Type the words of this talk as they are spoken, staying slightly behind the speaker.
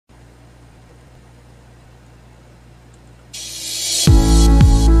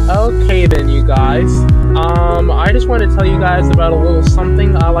Okay then, you guys. I just want to tell you guys about a little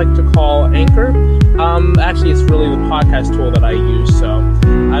something I like to call Anchor. Actually, it's really the podcast tool that I use, so,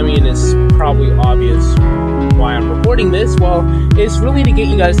 I mean, it's probably obvious why I'm recording this. Well, it's really to get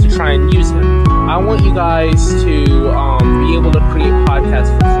you guys to try and use it. I want you guys to, be able to create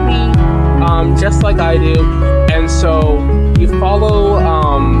podcasts for free, just like I do, and so, you follow,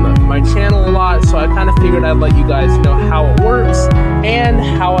 my channel a lot, so I kind of figured I'd let you guys know how it works and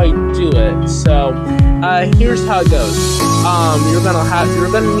how I do it. So here's how it goes. You're gonna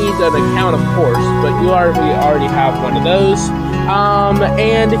need an account, of course, but you already have one of those.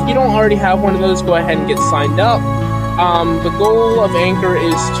 And if you don't already have one of those, go ahead and get signed up. The goal of Anchor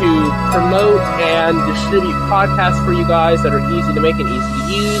is to promote and distribute podcasts for you guys that are easy to make and easy to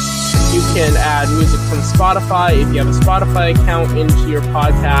use. You can add music from Spotify if you have a Spotify account into your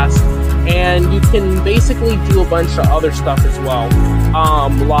podcast, and you can basically do a bunch of other stuff as well,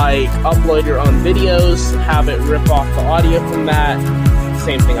 like upload your own videos, have it rip off the audio from that,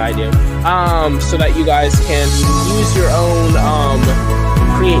 same thing I do, so that you guys can use your own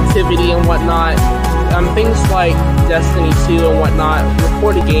creativity and whatnot. Things like Destiny 2 and whatnot,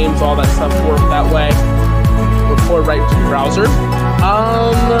 recorded games, all that stuff work that way. Record right to the browser.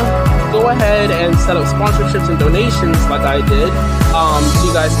 Go ahead and set up sponsorships and donations like I did, so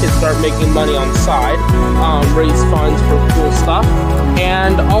you guys can start making money on the side, raise funds for cool stuff.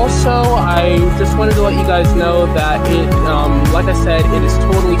 And also, I just wanted to let you guys know that it, like I said, it is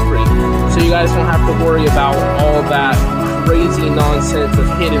totally free, so you guys don't have to worry about all that crazy nonsense of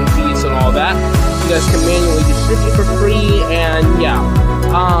hidden fees and all that. You guys can manually distribute for free, and yeah,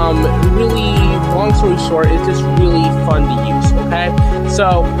 really, long story short, it's just really fun to use, okay?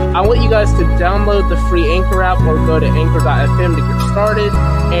 So, I want you guys to download the free Anchor app or go to anchor.fm to get started,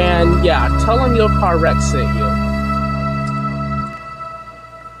 and yeah, tell them your car wreck sent you.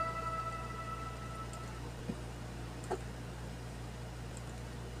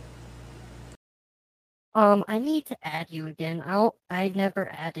 I need to add you again. I never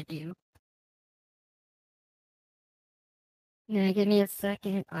added you. Yeah, give me a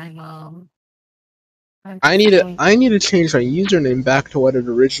second. I need to change my username back to what it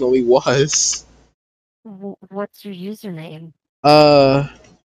originally was. What's your username?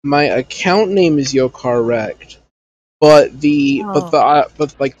 My account name is Yokar Wrecked, but the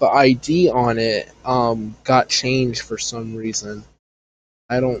ID on it got changed for some reason.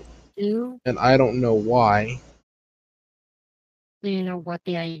 I don't know why. Do you know what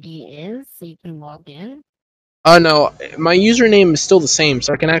the ID is so you can log in? No, my username is still the same,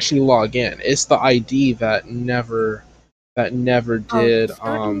 so I can actually log in. It's the ID that never did.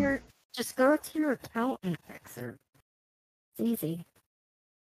 Just go to your account and fix it. It's easy.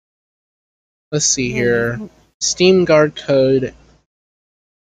 Let's see here. Steam guard code.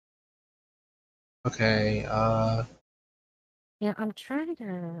 Okay, Yeah, I'm trying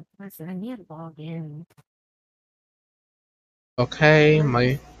to... Listen, I need to log in. Okay,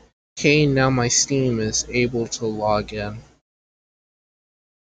 now my Steam is able to log in.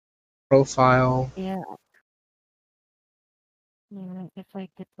 Profile. Yeah. Yeah, if I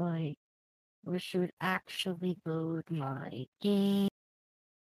could, like... Wish you would actually load my game.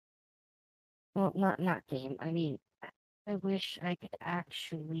 Well, not game. I mean, I wish I could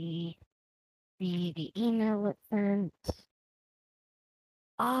actually see the email it sent.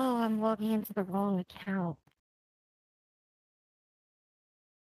 Oh, I'm logging into the wrong account.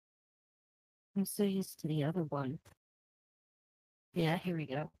 I'm so used to the other one. Yeah, here we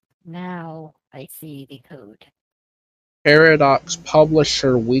go. Now I see the code. Paradox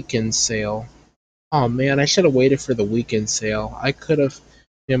Publisher Weekend Sale. Oh man, I should have waited for the weekend sale. I could have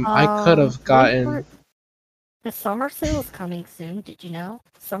gotten... The summer sale is coming soon, did you know?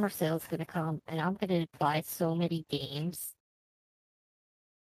 Summer sale is gonna come, and I'm gonna buy so many games.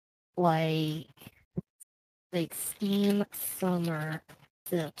 Like Steam Summer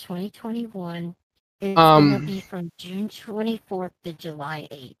Sale 2021. It's gonna be from June 24th to July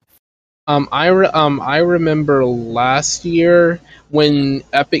 8th. I remember last year when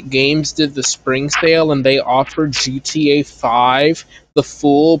Epic Games did the spring sale and they offered GTA 5 the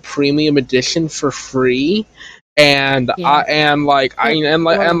full premium edition for free, and Yeah. I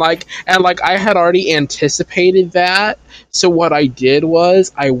had already anticipated that. So what I did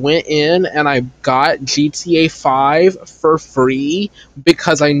was I went in and I got GTA 5 for free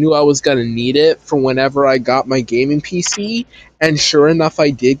because I knew I was gonna need it for whenever I got my gaming PC. And sure enough, I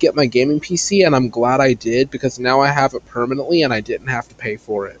did get my gaming PC, and I'm glad I did, because now I have it permanently, and I didn't have to pay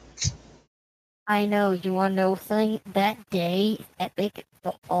for it. I know, you wanna know something? That day,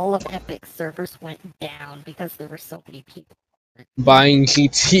 all of Epic servers went down because there were so many people. Yeah, buying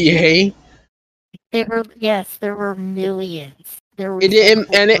GTA. there were millions. There It, was like it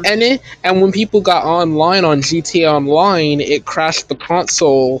and it over. and it and when people got online on GTA Online, it crashed the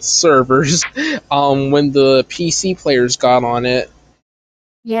console servers. When the PC players got on it.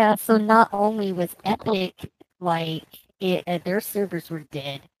 Yeah, so not only was Epic like their servers were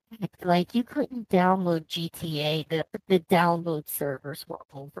dead, like you couldn't download GTA. The download servers were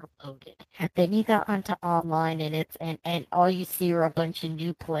overloaded. Then you got onto online and and all you see are a bunch of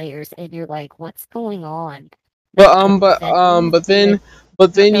new players and you're like, what's going on? But The veterans but were then like,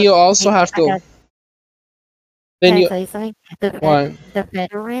 but no, then no, you also hey, have I to got then can I you tell you something? what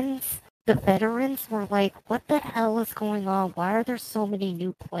The veterans were like, "What the hell is going on? Why are there so many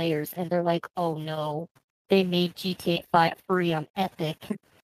new players?" And they're like, "Oh no, they made GTA 5 free on Epic."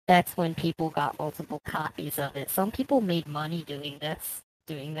 That's when people got multiple copies of it. Some people made money doing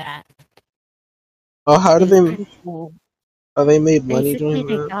that. oh how do It was pretty cool. they made money Basically, doing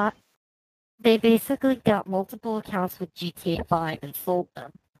that? they basically got multiple accounts with GTA 5 and sold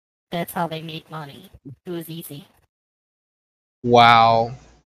them. That's how they made money. It was easy. Wow.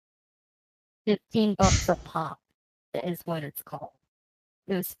 $15 a pop is what it's called.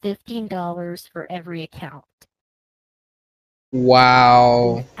 It was $15 for every account. It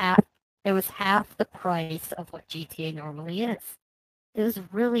was Wow. half it was half the price of what GTA normally is. It was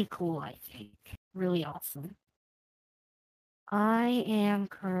really cool, I think. Really awesome. I am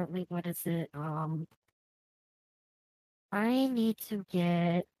currently what is it? I need to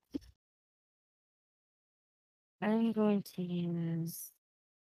get I'm going to use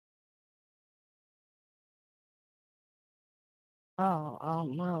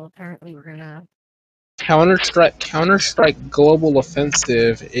well apparently we're gonna Counter Strike Global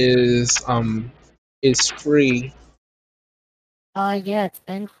Offensive is free. yeah, it's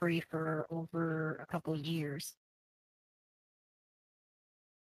been free for over a couple years.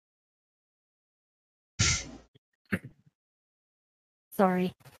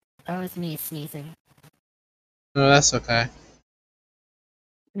 Sorry, that was me sneezing. No, that's okay.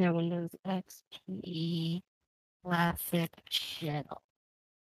 Yeah, Windows XP Classic Shell.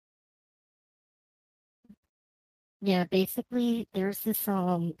 Yeah, basically there's this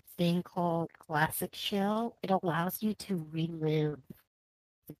thing called Classic Shell. It allows you to relive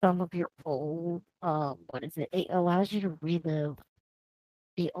some of your old what is it? It allows you to relive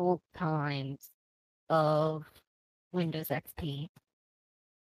the old times of Windows XP.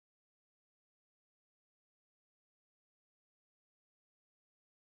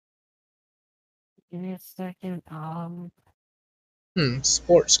 Give me a second.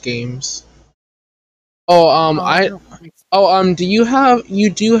 Sports games. Oh, I don't play do you have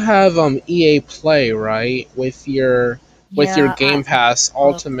EA Play, right? With your yeah, Game Pass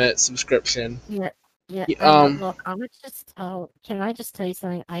look, Ultimate subscription. yeah, yeah, Y- I know. Um, Look, I'm gonna just tell. Can I just tell you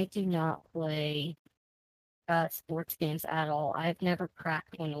something? I do not play sports games at all. I've never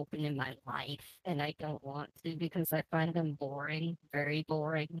cracked one open in my life, and I don't want to because I find them boring, very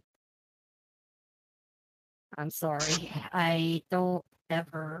boring. I'm sorry. I don't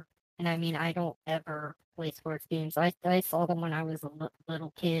ever, and I mean, I don't ever play sports games. I saw them when I was a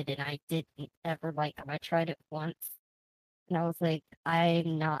little kid, and I didn't ever like them. I tried it once, and I was like,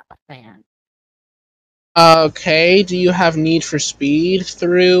 I'm not a fan. okay. Do you have Need for Speed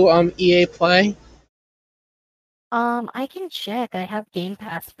through EA Play? I can check. I have Game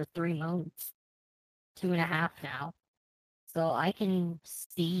Pass for 3 months, 2.5 now. So I can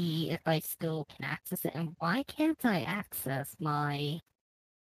see if I still can access it. And why can't I access my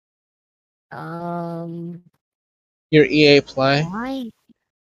um Your EA Play why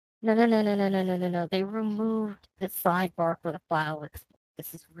no. They removed the sidebar for the file explorer.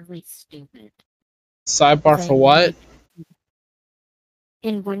 This is really stupid. sidebar Because I for what? need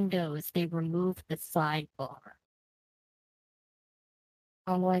in Windows they removed the sidebar.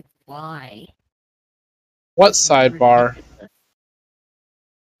 I'm like, why? What This is sidebar? ridiculous.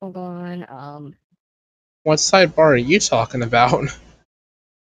 Hold on, What sidebar are you talking about?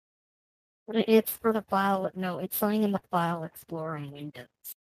 it's for the file no, it's something in the file explorer in Windows.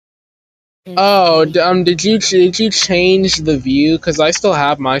 It's Oh, really did you change the view? Because I still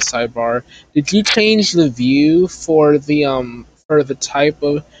have my sidebar. Did you change the view for the type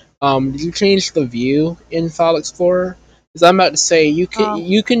of Did you change the view in File Explorer? Because I'm about to say um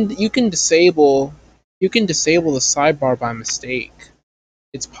you can disable the sidebar by mistake.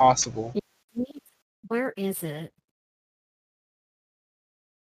 It's possible. where is it?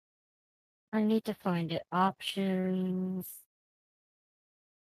 I need to find it. Options.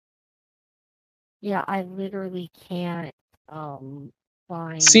 Yeah, I literally can't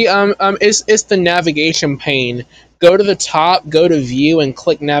See, find it's the navigation pane. Go to the top, go to view, and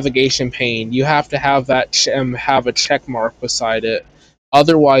click navigation pane. You have to have have a check mark beside it.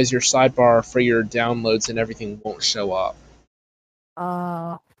 Otherwise, your sidebar for your downloads and everything won't show up.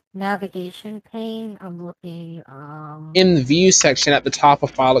 Uh, navigation pane. I'm looking. In the view section at the top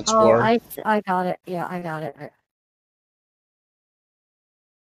of File Oh, Explorer. I got it. Yeah, I got it.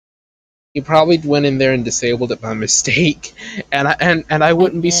 You probably went in there and disabled it by mistake, and I I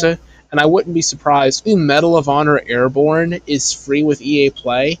wouldn't be did. so. And I wouldn't be surprised. Ooh, Medal of Honor Airborne is free with EA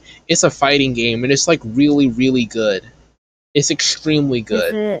Play. It's a fighting game, and it's like really, really good. It's extremely Is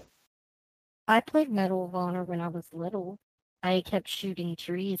good. it? I played Medal of Honor when I was little. I kept shooting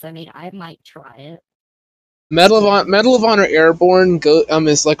trees. I mean, I might try it. Medal of Honor Airborne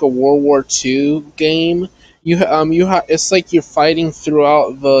is like a World War II game. It's like you're fighting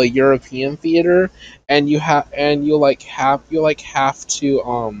throughout the European theater, and you have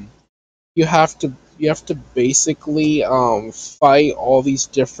to you have to basically fight all these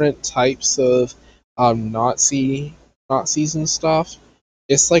different types of Nazis and stuff.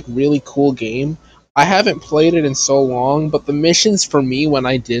 It's like really cool game. I haven't played it in so long, but the missions for me when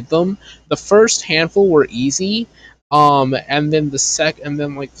I did them, the first handful were easy, and then the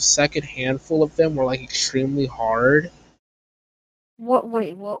second handful of them were like extremely hard. What?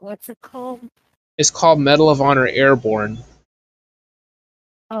 Wait, what's it called? It's called Medal of Honor Airborne.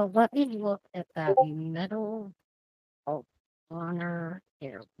 Oh, let me look at that. Medal of Honor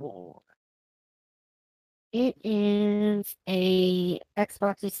Airborne. It is a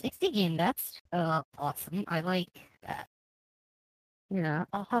Xbox 360 game. That's awesome. I like that. Yeah,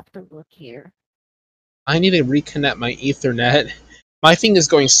 I'll have to look here. I need to reconnect my Ethernet. My thing is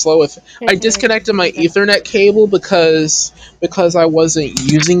going slow. With I disconnected my Yeah. Ethernet cable because I wasn't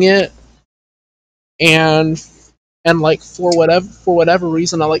using it, and like for whatever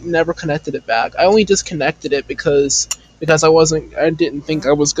reason I like never connected it back. I only disconnected it because I didn't think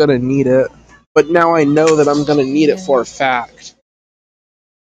I was gonna need it, but now I know that I'm gonna need it for a fact.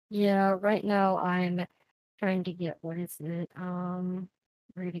 Yeah, right now I'm trying to get, what is it?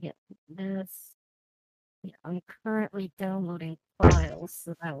 We're gonna get this. Yeah, I'm currently downloading files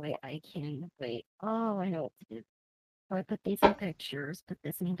so that way I can wait. Oh, I know what to do. So I put these in pictures, put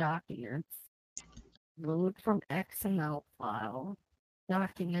this in documents, load from XML file,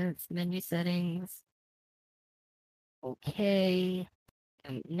 documents, menu settings. Okay,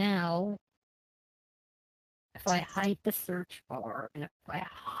 and now if I hide the search bar and if I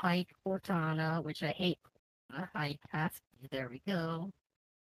hide Cortana, which I hate, hide task, there we go.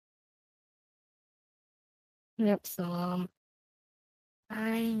 Yep, so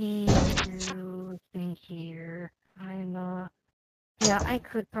I need to think here. Yeah, I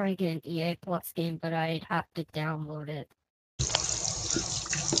could probably get an EA Plus game, but I'd have to download it.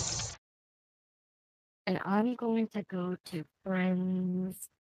 And I'm going to go to friends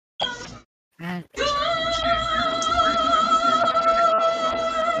and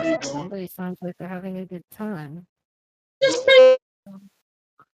somebody sounds like they're having a good time.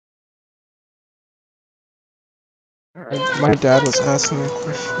 My dad was asking a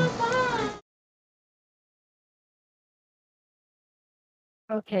question.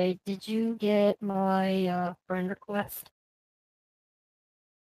 Okay, did you get my friend request?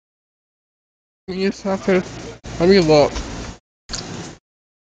 Yes, okay. Let me look.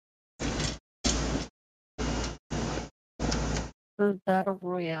 The Battle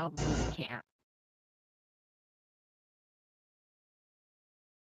Royale boot camp.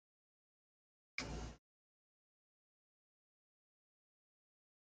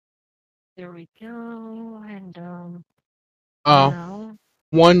 There we go, and Oh, now.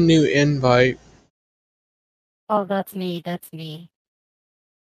 one new invite. Oh, that's me, that's me.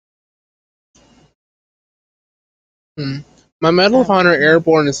 My Medal of That's Honor me.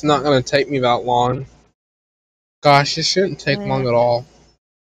 Airborne is not going to take me that long. Gosh, it shouldn't take long at all.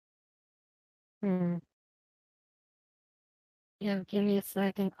 Yeah, give me a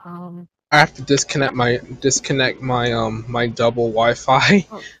second. I have to disconnect my double Wi-Fi.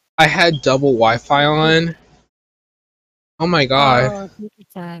 Oh, I had double Wi-Fi on. Oh my god. take your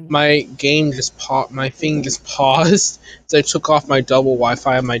time. My thing just paused. So I took off my double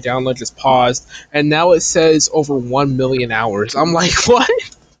Wi-Fi and my download just paused. And now it says over 1 million hours. I'm like, what?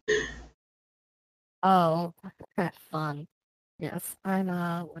 Oh, that's fun. Yes,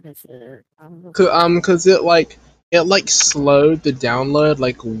 what is it? Cause it slowed the download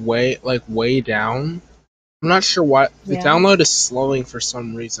way down. I'm not sure why the Yeah, download is slowing for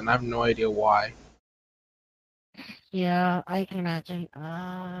some reason. I have no idea why. yeah, I can imagine.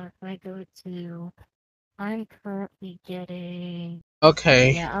 If I go to, I'm currently getting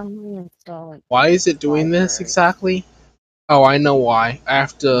Okay, Yeah, I'm reinstalling why is it doing this library. exactly? Oh, I know why. I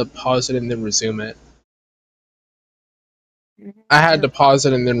have to pause it and then resume it. I had to Yep. pause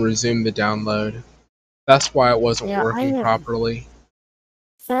it and then resume the download. That's why it wasn't Yeah, I working have properly.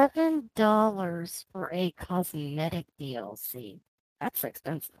 $7 for a cosmetic DLC. That's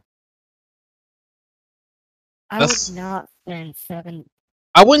expensive. I would That's not spend seven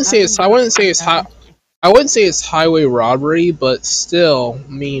I wouldn't say it's seven I dollars wouldn't say for it's that high. much. I wouldn't say it's highway robbery, but still,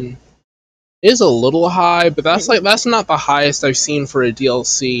 I mean, it is a little high. But that's not the highest I've seen for a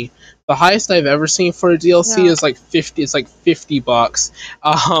DLC. The highest I've ever seen for a DLC No, is like 50. It's like $50,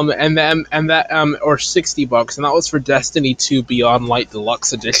 and that or $60, and that was for Destiny 2 Beyond Light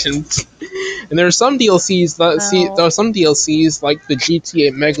Deluxe Edition. And there are some DLCs that see there well, are some DLCs like the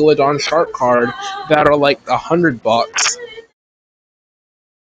GTA Megalodon Shark card that are like $100.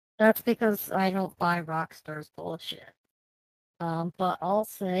 that's because I don't buy Rockstar's bullshit. But I'll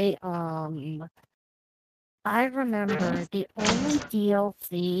say, I remember the only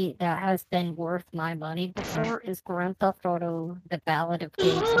DLC that has been worth my money before is Grand Theft Auto: The Ballad of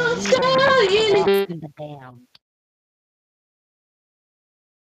Gay Tony and The Lost and the Damned.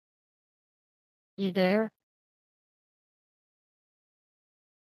 You there?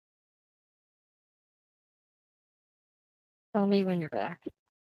 Tell me when you're back.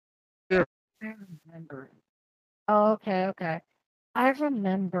 Yeah. I remember. Oh, okay, okay. I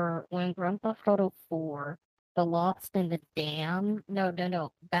remember when Grand Theft Auto 4, The Lost and the Damned, no,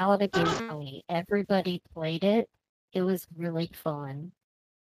 Ballad of Gay Tony, everybody played it. It was really fun.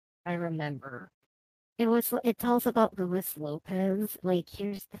 I remember. It tells about Luis Lopez. Like,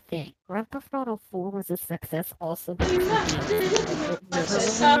 here's the thing. Grand Theft Auto 4 was a success also because the DLC. Like, it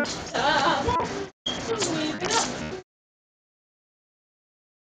literally.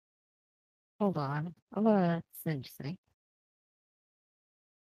 Hold on. I'm gonna send you something.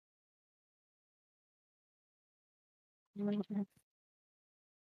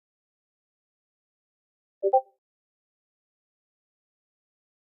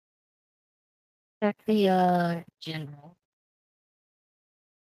 Check the general.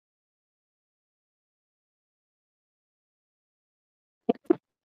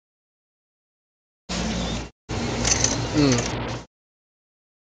 Mm.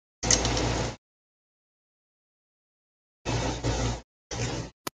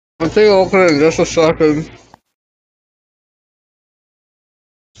 I'll take a look at it in just a second.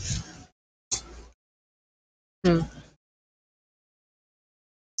 Mm.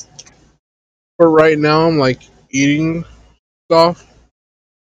 But right now, I'm like eating stuff.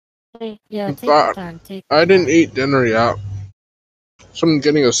 Yeah, In take your fact, time. Take your I didn't time. eat dinner yet, so I'm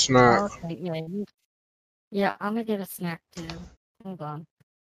getting a snack. Okay, yeah, I'm gonna get a snack too. Hold on.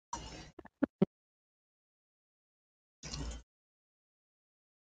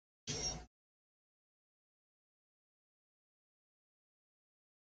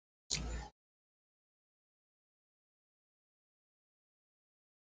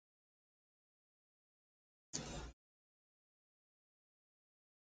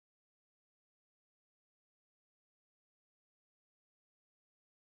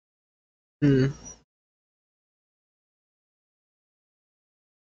 Mm.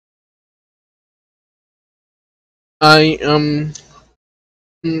 I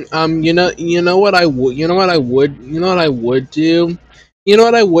you know what I would do, you know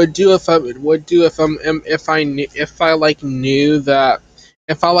what I would do if I would do if if I knew if I like knew that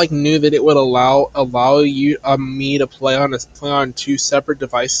if I like knew that it would allow you me to play on two separate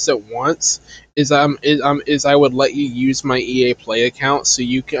devices at once is I would let you use my EA Play account so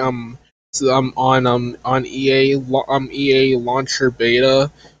you can so on EA launcher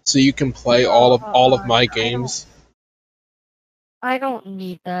beta so you can play No, all of my I don't. games I don't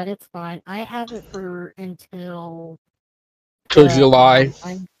need that. It's fine. I have it for until till July.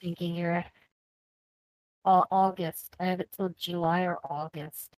 I'm thinking here, August. I have it till July or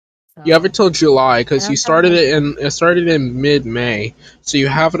August. You have it So, till July and because you I'm having started a it started in mid May, so you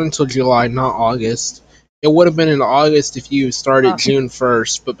have it until July, not August. It would have been in August if you started okay. June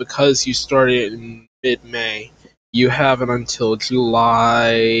 1st, but because you started in mid May, you have it until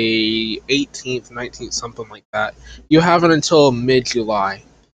July 18th, 19th, something like that. You have it until mid July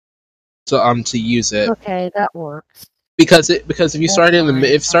to use it Okay, that works. because if you That's start in fine.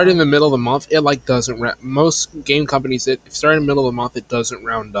 if you start in the middle of the month, it like doesn't most game companies if you start in the middle of the month, it doesn't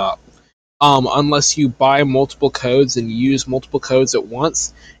round up. Unless you buy multiple codes and use multiple codes at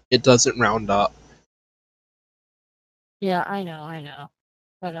once, it doesn't round up. Yeah, I know.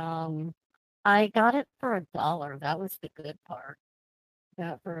 But I got it for $1. That was the good part.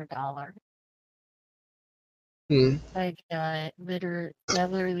 Got it for $1. Hmm. I got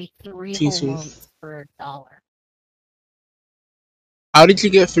literally 3 whole Teaching. months for $1. How did you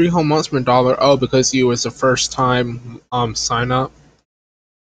get 3 whole months for $1? Oh, because you was a first time sign up.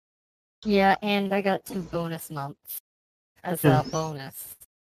 Yeah, and I got 2 bonus months as Yeah. a bonus.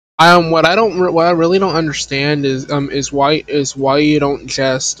 What I really don't understand is why you don't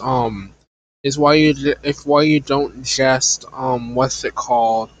just is why you if why you don't just what's it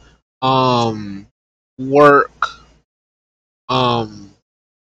called um work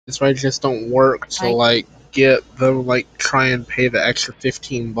is why you just don't work to I like get the like try and pay the extra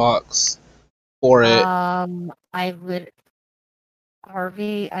 $15 for it. I would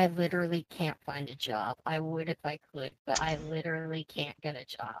Harvey, I literally can't find a job. I would if I could, but I literally can't get a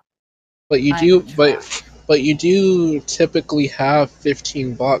job. But you I do have tried. but you do typically have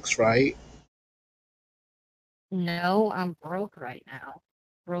 $15, right? No, I'm broke right now.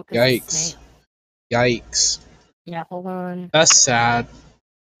 Broke as a Yikes. snail. Yikes. Yeah, hold on. That's sad.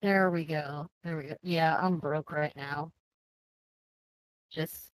 There we go. There we go. Yeah, I'm broke right now.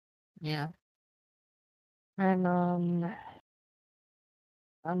 Just, yeah. I'm, um,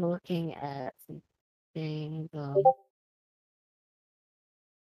 I'm looking at some things,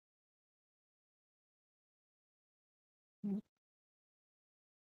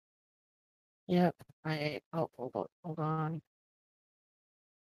 yep, hold on.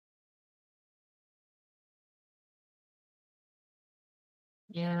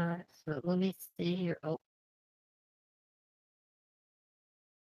 Yeah, so let me see here. Oh,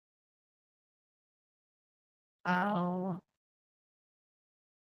 ow.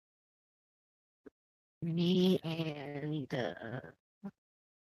 Me and,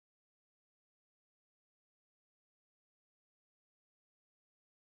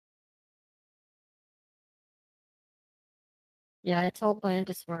 yeah, I told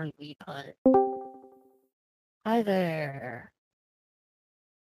Landis we're in weed hut. Hi there.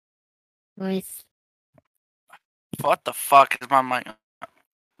 Nice. What the fuck is my mic?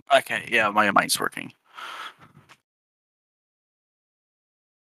 Okay, yeah, my mic's working.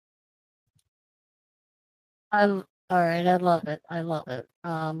 Alright, I love it. I love it.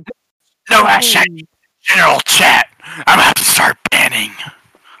 No hashtag Hey. general chat. I'm gonna have to start banning.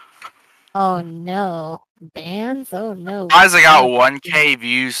 Oh no. Bans? Oh no. Why has I got Oh, 1K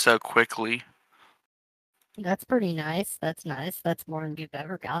views so quickly? that's pretty nice. That's nice. That's more than you've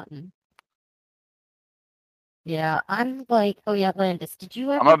ever gotten. Yeah, I'm like, oh yeah, Landis, did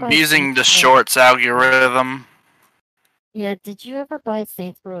you I'm ever buy abusing the Saints Row? shorts algorithm. Yeah, did you ever buy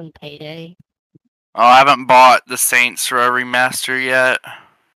Saints Row and Payday? Oh, I haven't bought the Saints Row remaster yet.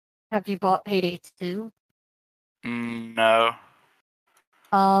 Have you bought Payday 2? No.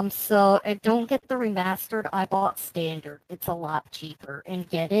 So I don't get the remastered. I bought standard. It's a lot cheaper. And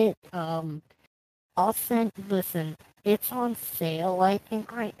get it? Listen, it's on sale, I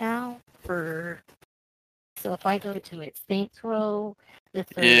think, right now so if I go to it, Saints Row, the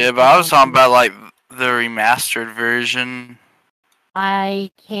Yeah, third but is I was on talking sale. about like the remastered version.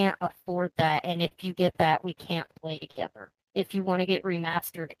 I can't afford that, and if you get that, we can't play together. If you want to get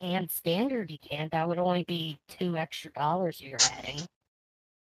remastered and standard, you can. That would only be $2 extra you're adding.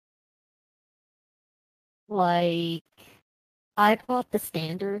 Like, I bought the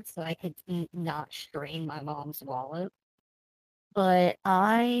standard so I could not strain my mom's wallet. But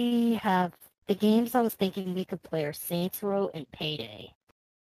I have the games I was thinking we could play are Saints Row and Payday.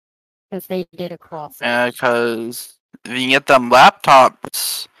 Because they did a crossover. Yeah, because if you can get them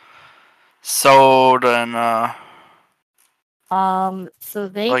laptops sold and So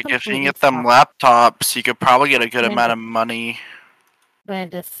they like if you can completely get them stopped. laptops, you could probably get a good Landis, amount of money.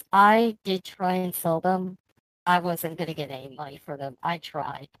 Landis, I did try and sell them. I wasn't gonna get any money for them. I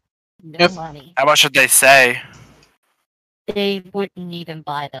tried. No If money. How much should they say? They wouldn't even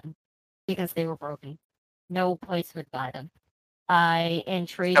buy them because they were broken. No place would buy them. I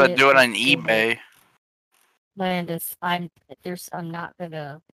traded Gotta it do it for on eBay. Landis, I'm not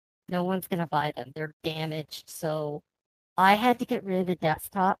gonna. No one's gonna buy them. They're damaged. So I had to get rid of the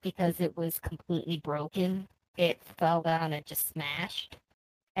desktop because it was completely broken. It fell down and just smashed.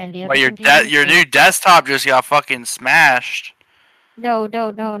 And the Well, other computer, your new desktop just got fucking smashed. no,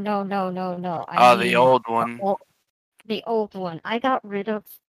 no, no, no, no, no, no. I Oh, the mean old one. the old one. I got rid of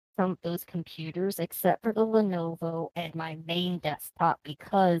some of those computers except for the Lenovo and my main desktop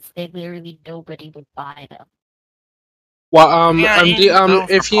because they literally nobody would buy them. well, Yeah, you can sell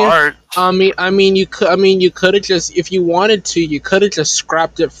for if you, parts. you could have just, if you wanted to, you could have just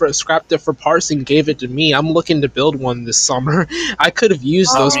scrapped it for parts and gave it to me. I'm looking to build one this summer. I could have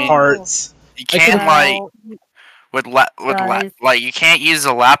used those parts. You I could can't have. like Guys, like you can't use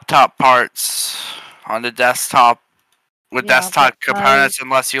the laptop parts. on the desktop with Yeah, desktop but components,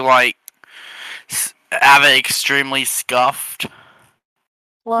 unless you like have it extremely scuffed.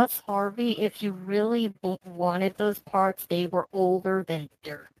 plus, Harvey, if you really wanted those parts, they were older than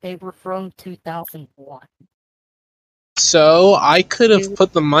dirt. They were from 2001. So I could have You-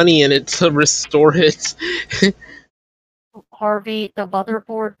 put the money in it to restore it. Harvey, the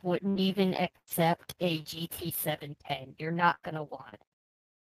motherboard wouldn't even accept a GT710. You're not gonna want it.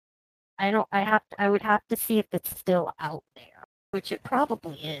 I would have to see if it's still out there, which it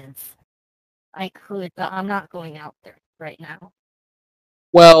probably is. I could, but I'm not going out there right now.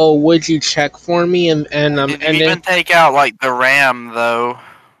 Well, would you check for me Did you and then even take out like the RAM though?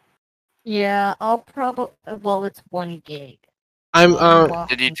 Yeah, I'll probably. Well, it's 1 gig. I'm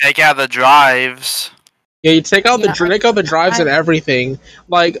Did you take out the drives? yeah, you take out Yeah, the drives and I everything.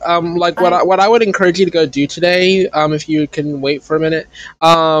 Like I what I would encourage you to go do today, if you can wait for a minute,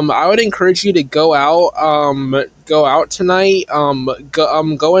 I would encourage you to go out tonight,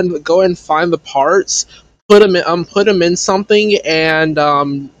 go and find the parts, put them in something, and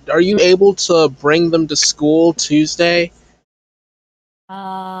are you able to bring them to school Tuesday?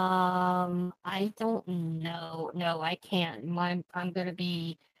 I don't know. No, I can't. I'm gonna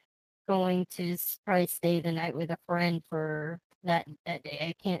be going to probably stay the night with a friend for that day.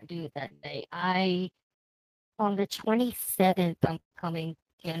 I can't do it that day. I On the 27th, I'm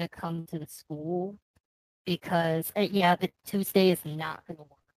gonna come to the school because yeah, the Tuesday is not gonna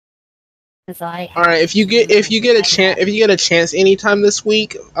work because I All right, have to. I have if you get a chance anytime this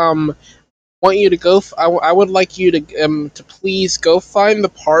week, want you to go. I would like you to please go find the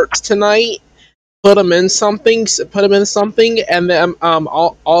parts tonight. Put them in something. Put them in something, and then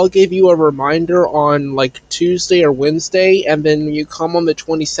I'll give you a reminder on like Tuesday or Wednesday, and then you come on the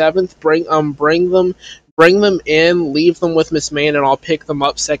 27th. Bring them in. Leave them with Miss Main, and I'll pick them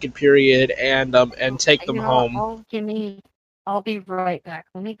up second period and take them home. I'll be right back.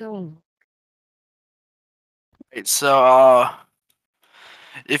 Let me go. Right, so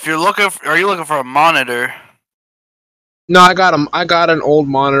if you're looking, are you looking for a monitor? No, I got an old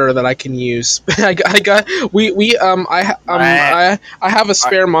monitor that I can use. I got we Right. I have a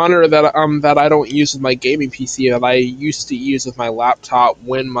spare monitor that I don't use with my gaming PC that I used to use with my laptop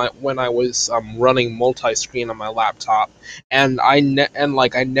when I was running multi-screen on my laptop, and I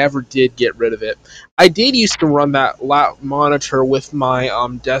never did get rid of it. I did used to run that monitor with my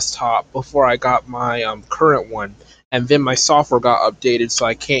desktop before I got my current one, and then my software got updated, so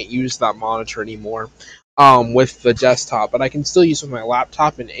I can't use that monitor anymore with the desktop, but I can still use with my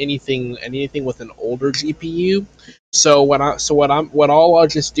laptop and anything with an older GPU. What all I'll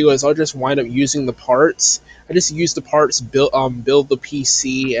just do is I'll just wind up using the parts. I just use the parts, build the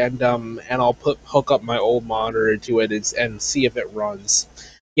PC, and I'll hook up my old monitor to it and see if it runs.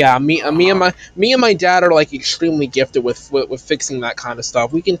 Yeah, me and my dad are like extremely gifted with fixing that kind of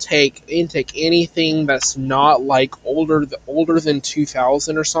stuff. We can take anything that's not like older than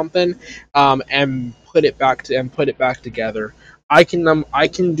 2000 or something, and put it back together. I can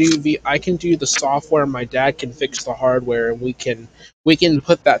do the software. My dad can fix the hardware, and we can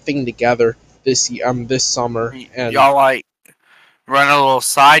put that thing together this summer. And Y'all like run a little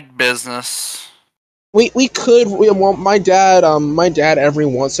side business. we could well my dad every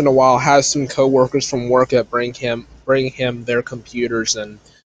once in a while has some coworkers from work that bring him their computers, and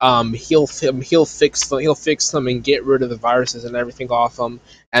he'll fix them and get rid of the viruses and everything off them,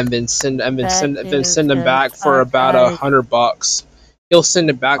 and Bad then news, send them because back for about $100. He'll send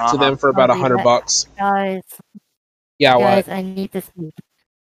it back to them for about Harvey, $100. guys, Yeah, what? I need to see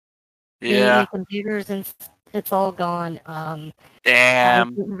Yeah. the computers and it's all gone. I Damn.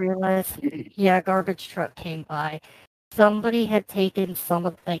 didn't realize. Yeah, garbage truck came by. Somebody had taken some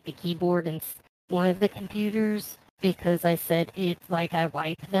of like the keyboard and one of the computers because I said it's like I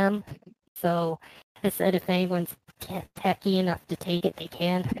wiped them. So I said if anyone's techie enough to take it, they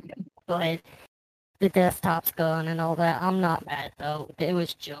can. But the desktop's gone and all that. I'm not mad though. It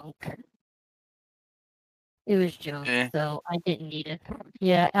was junk. It was junk, Yeah. so I didn't need it.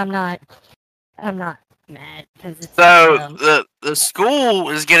 Yeah, I'm not mad because it's So the school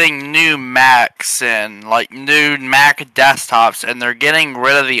is getting new Macs and like new Mac desktops, and they're getting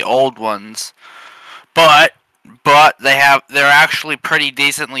rid of the old ones. But they're actually pretty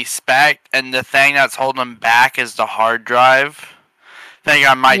decently spec'd, and the thing that's holding them back is the hard drive. I think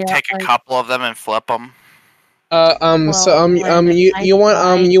I might yeah, take a couple of them and flip them. well, Landis, you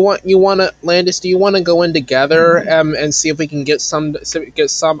want to Landis, do you want to go in together and see if we can get some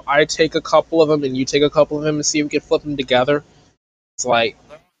I take a couple of them and you take a couple of them and see if we can flip them together. It's like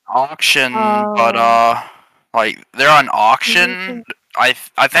Auction, but um, like they're on we auction. can I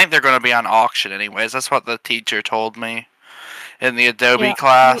think they're going to be on auction anyways. That's what the teacher told me in the Adobe Yeah,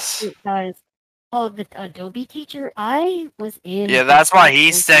 class. guys. Oh, the Adobe teacher. I was in. Yeah, the that's why first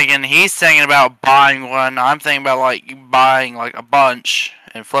he's Adobe- thinking. He's thinking about buying one. I'm thinking about like buying like a bunch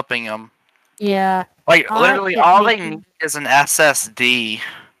and flipping them. Yeah. Like literally, all they Technically, need is an SSD,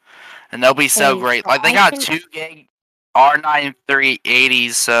 and they'll be so hey, great. so Like they I got can. 2 gig R9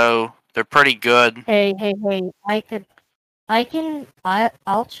 380s, so they're pretty good. Hey,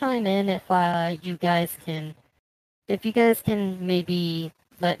 I'll chime in if you guys can. If you guys can maybe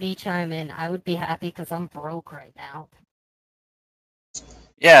let me chime in, I would be happy because I'm broke right now.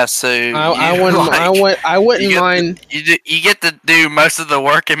 Yeah, so I you wouldn't. like I wouldn't mind. you get to do most of the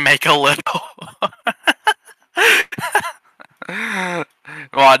work and make a little.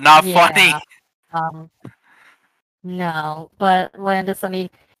 Well, not funny. Yeah. Um. No, but Landis, I mean,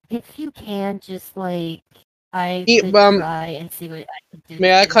 if you can, just like I could try and see what I could do.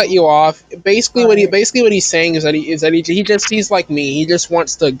 May I cut you off? Basically, what he's saying is that he's like me. He just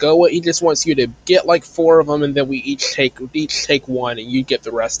wants to go. He just wants you to get like 4 of them, and then we each take one, and you get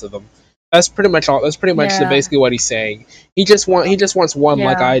the rest of them. That's pretty much all. That's pretty much basically what he's saying. He just wants one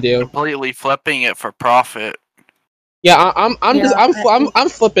like I do. Completely flipping it for profit. Yeah, I'm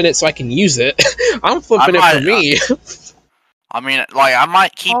flipping it so I can use it. I'm flipping it for me. I mean, like I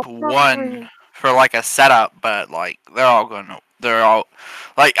might keep one for like a setup, but like they're all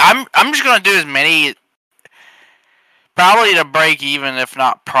like I'm just gonna do as many, probably to break even, if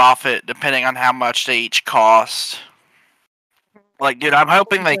not profit, depending on how much they each cost. Like, dude, I'm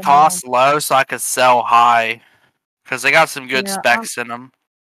hoping they cost low so I could sell high, because they got some good specs in them.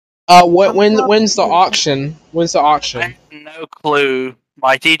 When's the auction? When's the auction? I have no clue.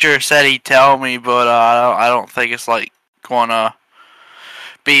 My teacher said he'd tell me, but I don't think it's like gonna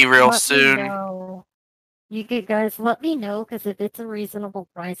be real soon. You guys, let me know, because if it's a reasonable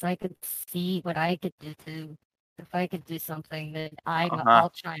price, I could see what I could do too. If I could do something, then I'll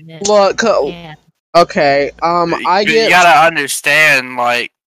chime in. Look, okay. You gotta understand,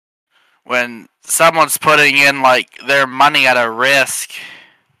 like, when someone's putting in like their money at a risk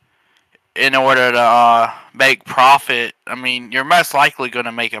in order to make profit. I mean, you're most likely going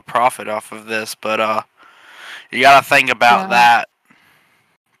to make a profit off of this, but you got to think about that.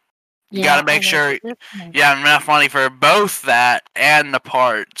 You got to make sure you have enough money for both that and the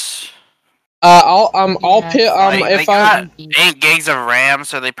parts. I'll pit they got 8 gigs of RAM,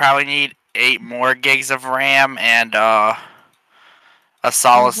 so they probably need 8 more gigs of RAM and a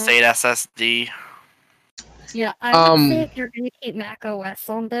solid state SSD. Yeah, I would say if you're going to keep Mac OS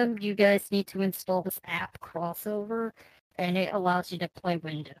on them, you guys need to install this app Crossover, and it allows you to play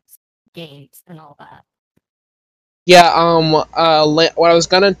Windows games and all that. Yeah, what I was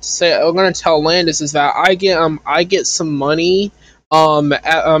gonna say, I'm gonna tell Landis is that I get some money,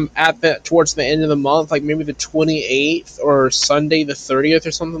 towards the end of the month, like maybe the 28th or Sunday the 30th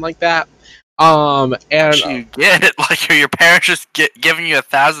or something like that. And you get it, like your parents just giving you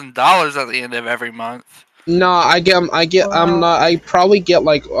 $1,000 at the end of every month. No, I probably get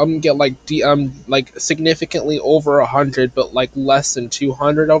like significantly over 100, but like less than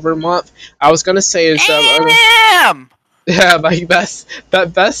 200 over a month. I was gonna say is damn. Yeah, like that's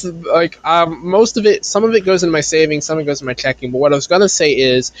like most of it, some of it goes in my savings, some of it goes in my checking. But what I was gonna say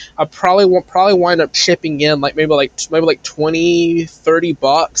is I probably wind up chipping in like maybe like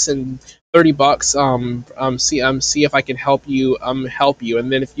 $20-$30 and $30 see if I can help you, and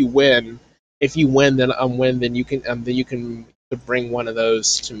then if you win then you can bring one of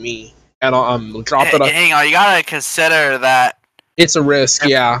those to me and I'll drop it. Hang on, you gotta consider that it's a risk.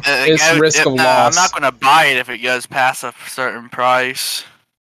 It's risk of loss. I'm not gonna buy it if it goes past a certain price.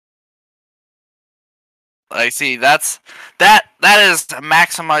 Like, see, that is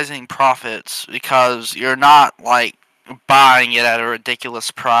maximizing profits, because you're not like buying it at a ridiculous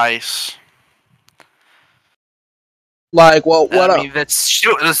price. Like, well, what? I mean,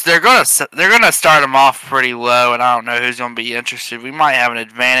 they're gonna start them off pretty low, and I don't know who's gonna be interested. We might have an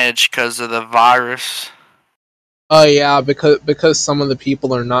advantage because of the virus. Oh yeah, because some of the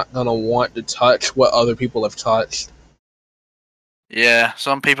people are not gonna want to touch what other people have touched. Yeah,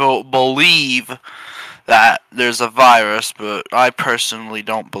 some people believe that there's a virus, but I personally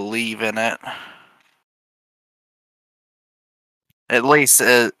don't believe in it. At least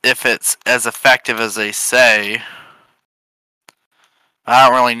if it's as effective as they say. I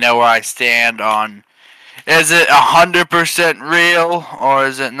don't really know where I stand on, is it 100% real, or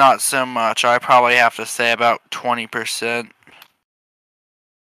is it not so much? I probably have to say about 20%.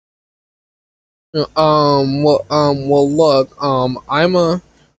 Well, look, I'm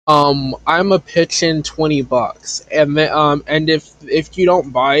I'm a pitching $20, and then and if you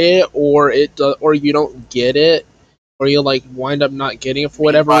don't buy it or you don't get it, or you like wind up not getting it for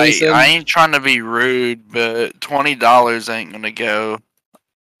whatever reason. I ain't trying to be rude, but $20 ain't gonna go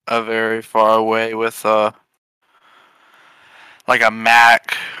a very far way with like a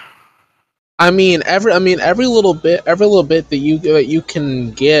Mac. I mean every little bit that you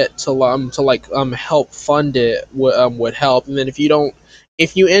can get to help fund it would help. And then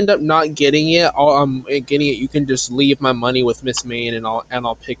if you end up not getting it, you can just leave my money with Miss Main, and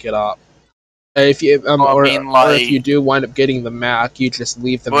I'll pick it up. If you or if you do wind up getting the Mac, you just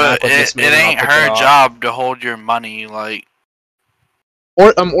leave the Mac with Miss Main. It ain't her job to hold your money, like.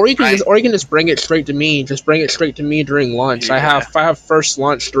 Or you can just bring it straight to me. Just bring it straight to me during lunch. Yeah. I have first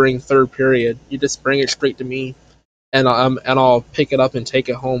lunch during third period. You just bring it straight to me, and I'll pick it up and take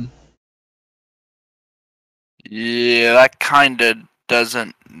it home. Yeah, that kinda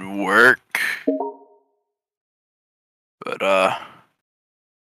doesn't work. But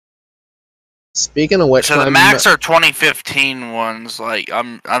speaking of which, so the Macs are 2015 ones. Like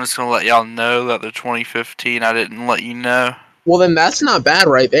I'm just gonna let y'all know that they're 2015. I didn't let you know. Well, then that's not bad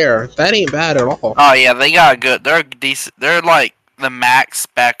right there. That ain't bad at all. Oh yeah, they got good. They're decent. They're like the max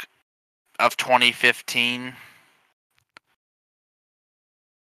spec of 2015.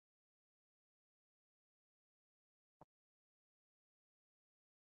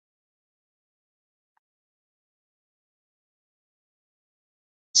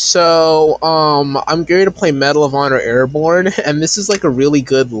 So, I'm going to play Medal of Honor Airborne, and this is like a really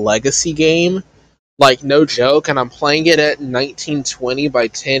good legacy game. Like, no joke, and I'm playing it at 1920 by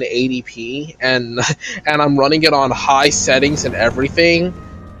 1080p, and I'm running it on high settings and everything.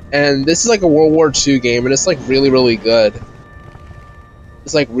 And this is like a World War II game, and it's like really, really good.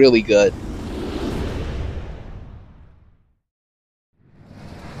 It's like really good.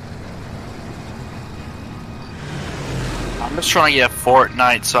 I'm just trying to get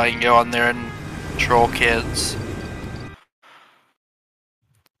Fortnite so I can go on there and troll kids.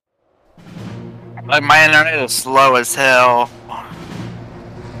 Like, my internet is slow as hell.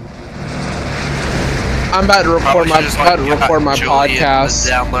 I'm about to record my podcast.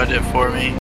 Download it for me.